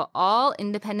 is they will all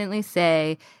independently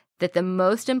say that the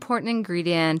most important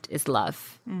ingredient is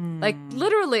love. Like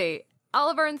literally, all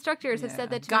of our instructors have said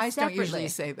that to me Guys don't separately. usually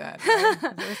say that.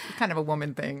 Right? It's kind of a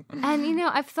woman thing. And,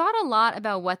 I've thought a lot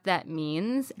about what that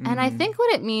means. And I think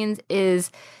what it means is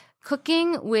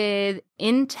cooking with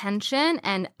intention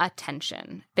and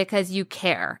attention because you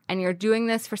care and you're doing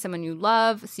this for someone you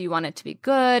love. So you want it to be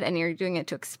good and you're doing it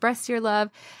to express your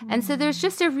love. And so there's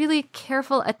just a really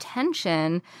careful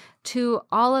attention to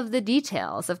all of the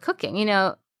details of cooking.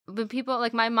 When people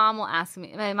like my mom's asked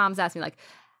me like,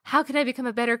 how can I become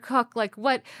a better cook? Like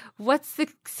what's the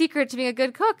secret to being a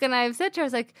good cook? And I've said to her, I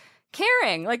was like,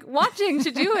 caring, like watching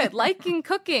to do it, liking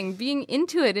cooking, being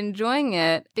into it, enjoying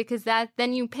it, because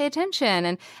then you pay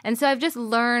attention. And so I've just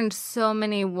learned so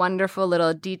many wonderful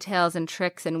little details and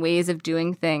tricks and ways of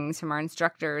doing things from our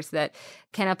instructors that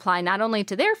can apply not only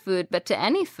to their food, but to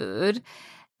any food.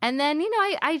 And then,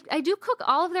 I do cook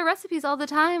all of their recipes all the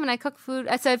time, and I cook food.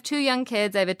 So I have two young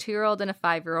kids. I have a 2-year-old and a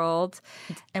 5-year-old.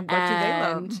 And what do they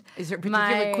love? Is there a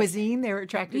particular cuisine they're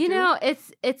attracted to?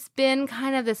 It's been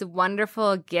kind of this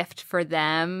wonderful gift for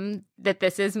them that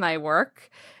this is my work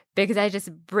because I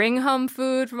just bring home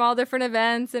food from all different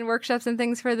events and workshops and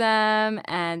things for them.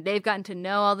 And they've gotten to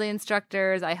know all the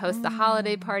instructors. I host the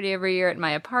holiday party every year at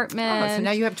my apartment. Oh, so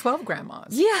now you have 12 grandmas.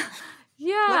 Yeah.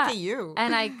 Yeah. Lucky you.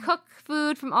 And I cook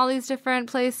food from all these different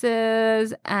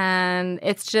places. And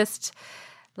it's just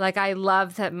like I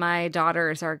love that my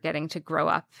daughters are getting to grow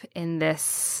up in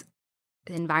this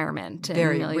environment. And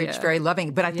Very milieu. rich, very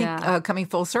loving. But I think coming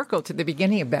full circle to the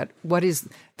beginning about what is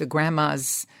the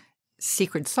grandma's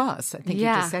secret sauce. I think you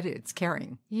just said it. It's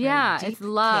caring. Yeah, Very it's deep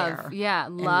love. care Yeah,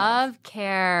 and love,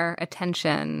 care,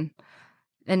 attention.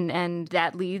 And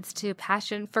that leads to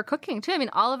passion for cooking too. I mean,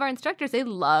 all of our instructors, they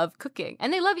love cooking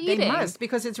and they love eating. They must,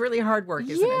 because it's really hard work,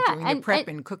 isn't it? Doing the prep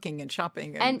and cooking and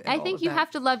shopping. And I think you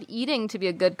have to love eating to be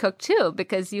a good cook too,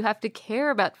 because you have to care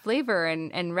about flavor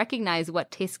and recognize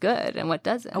what tastes good and what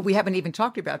doesn't. Oh, we haven't even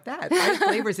talked about that. Right?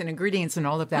 Flavors and ingredients and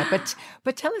all of that.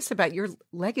 But tell us about your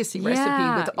legacy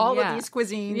recipe with all of these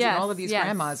cuisines and all of these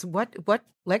grandmas. What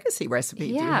legacy recipe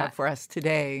do you have for us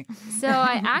today? So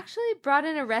I actually brought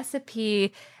in a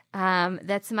recipe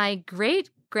that's my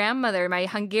great-grandmother, my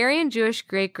Hungarian Jewish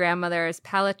great-grandmother's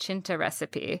palacinta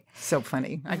recipe. So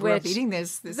funny. I grew up eating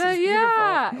this. This is beautiful.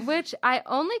 Yeah, which I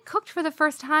only cooked for the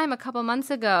first time a couple months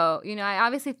ago. You know, I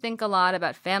obviously think a lot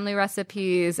about family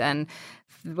recipes and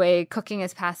the way cooking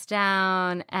is passed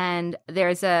down. And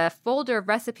there's a folder of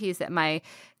recipes that my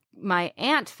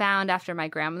aunt found after my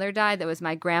grandmother died that was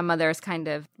my grandmother's kind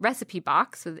of recipe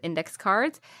box with index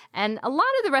cards. And a lot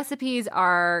of the recipes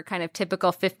are kind of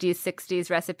typical 50s, 60s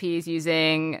recipes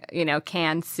using, you know,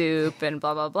 canned soup and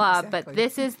blah, blah, blah. Exactly. But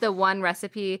this is the one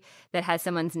recipe that has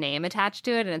someone's name attached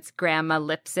to it, and it's Grandma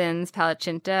Lipson's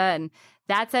palacinta. And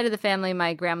that side of the family,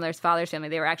 my grandmother's father's family,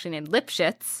 they were actually named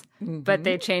Lipschitz, but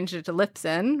they changed it to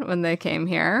Lipson when they came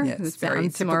here. Yes, it very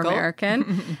sounds more typical.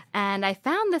 American. And I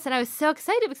found this and I was so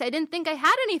excited because I didn't think I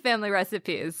had any family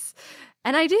recipes.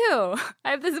 And I do.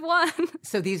 I have this one.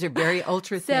 So these are very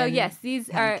ultra thin. So yes, these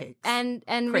pancakes. are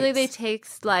and really they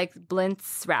taste like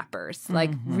Blintz wrappers, like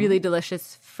really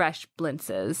delicious fresh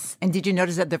Blintzes. And did you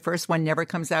notice that the first one never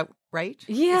comes out right?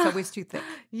 Yeah. It's always too thick.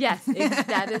 Yes,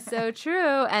 that is so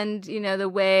true. And you know, the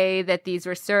way that these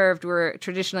were served were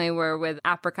traditionally with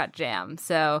apricot jam.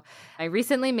 So I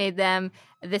recently made them.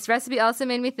 This recipe also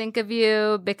made me think of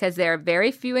you because there are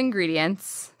very few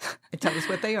ingredients. Tell us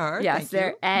what they are. Yes, Thank they're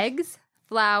you. eggs,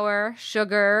 flour,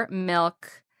 sugar,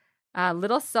 milk, a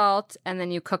little salt, and then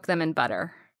you cook them in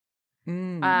butter.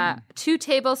 2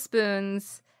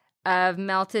 tablespoons of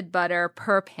melted butter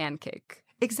per pancake.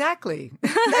 Exactly.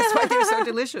 That's why they're so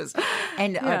delicious.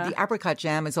 And the apricot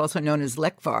jam is also known as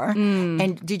lekvar.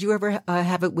 And did you ever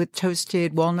have it with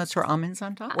toasted walnuts or almonds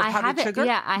on top? Or powdered sugar?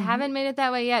 Yeah, I haven't made it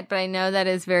that way yet, but I know that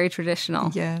is very traditional.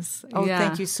 Yes. Oh, Yeah.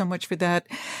 thank you so much for that.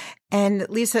 And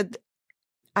Lisa,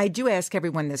 I do ask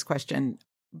everyone this question,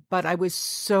 but I was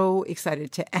so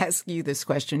excited to ask you this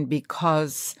question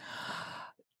because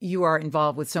you are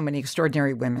involved with so many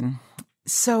extraordinary women.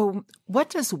 So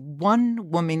what does one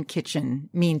woman kitchen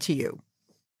mean to you?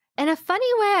 In a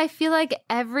funny way, I feel like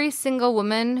every single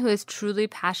woman who is truly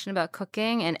passionate about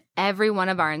cooking and every one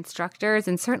of our instructors,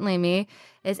 and certainly me,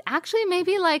 is actually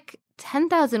maybe like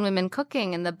 10,000 women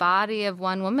cooking in the body of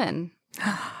one woman.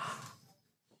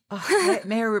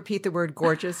 May I repeat the word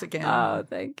gorgeous again? Oh,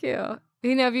 thank you.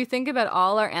 You know, if you think about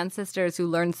all our ancestors who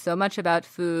learned so much about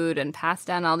food and passed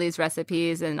down all these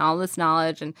recipes and all this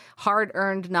knowledge and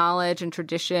hard-earned knowledge and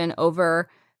tradition over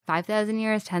 5,000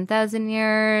 years, 10,000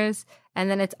 years, and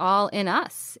then it's all in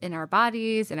us, in our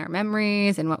bodies, in our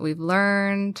memories, in what we've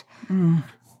learned. And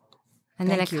then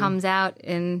Thank it you. comes out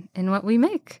in what we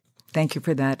make. Thank you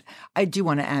for that. I do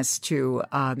want to ask too,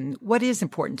 what is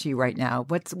important to you right now?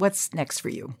 What's next for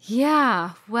you?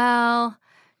 Yeah, well,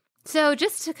 so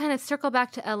just to kind of circle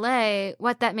back to LA,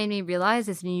 what that made me realize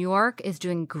is New York is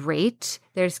doing great.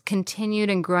 There's continued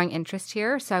and growing interest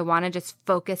here. So I want to just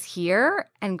focus here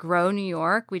and grow New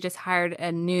York. We just hired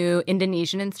a new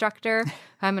Indonesian instructor who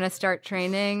I'm going to start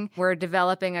training. We're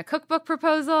developing a cookbook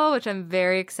proposal, which I'm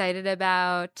very excited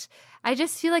about. I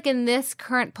just feel like in this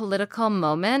current political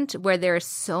moment where there is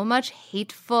so much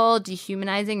hateful,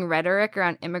 dehumanizing rhetoric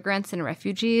around immigrants and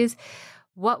refugees,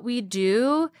 what we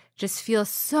do just feels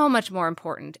so much more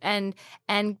important. And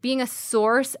being a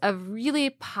source of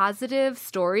really positive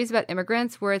stories about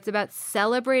immigrants where it's about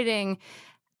celebrating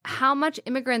how much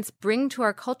immigrants bring to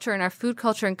our culture and our food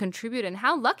culture and contribute and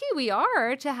how lucky we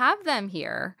are to have them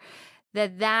here.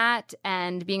 That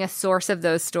and being a source of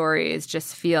those stories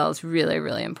just feels really,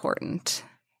 really important.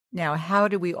 Now, how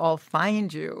do we all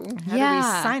find you? How do we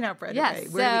sign up right away?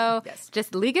 So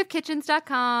just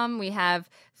leagueofkitchens.com. We have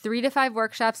 3 to 5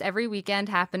 workshops every weekend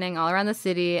happening all around the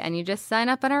city, and you just sign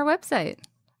up on our website.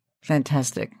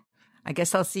 Fantastic. I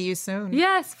guess I'll see you soon.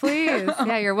 Yes, please.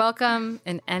 Yeah, you're welcome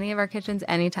in any of our kitchens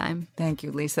anytime. Thank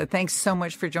you, Lisa. Thanks so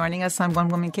much for joining us on One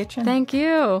Woman Kitchen. Thank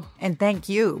you. And thank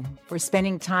you for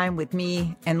spending time with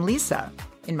me and Lisa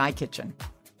in my kitchen.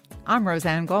 I'm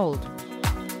Roseanne Gold.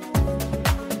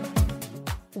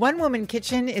 One Woman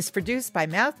Kitchen is produced by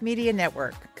Mouth Media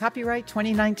Network. Copyright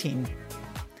 2019.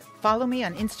 Follow me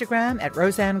on Instagram at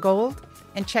Roseanne Gold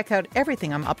and check out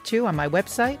everything I'm up to on my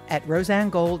website at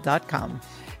roseannegold.com.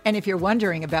 And if you're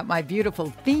wondering about my beautiful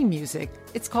theme music,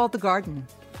 it's called The Garden.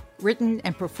 written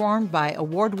and performed by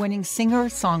award-winning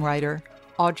singer-songwriter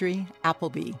Audrey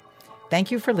Appleby.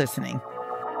 Thank you for listening.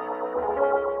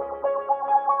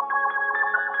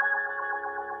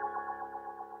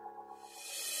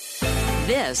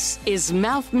 This is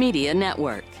Mouth Media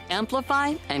Network.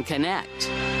 Amplify and connect.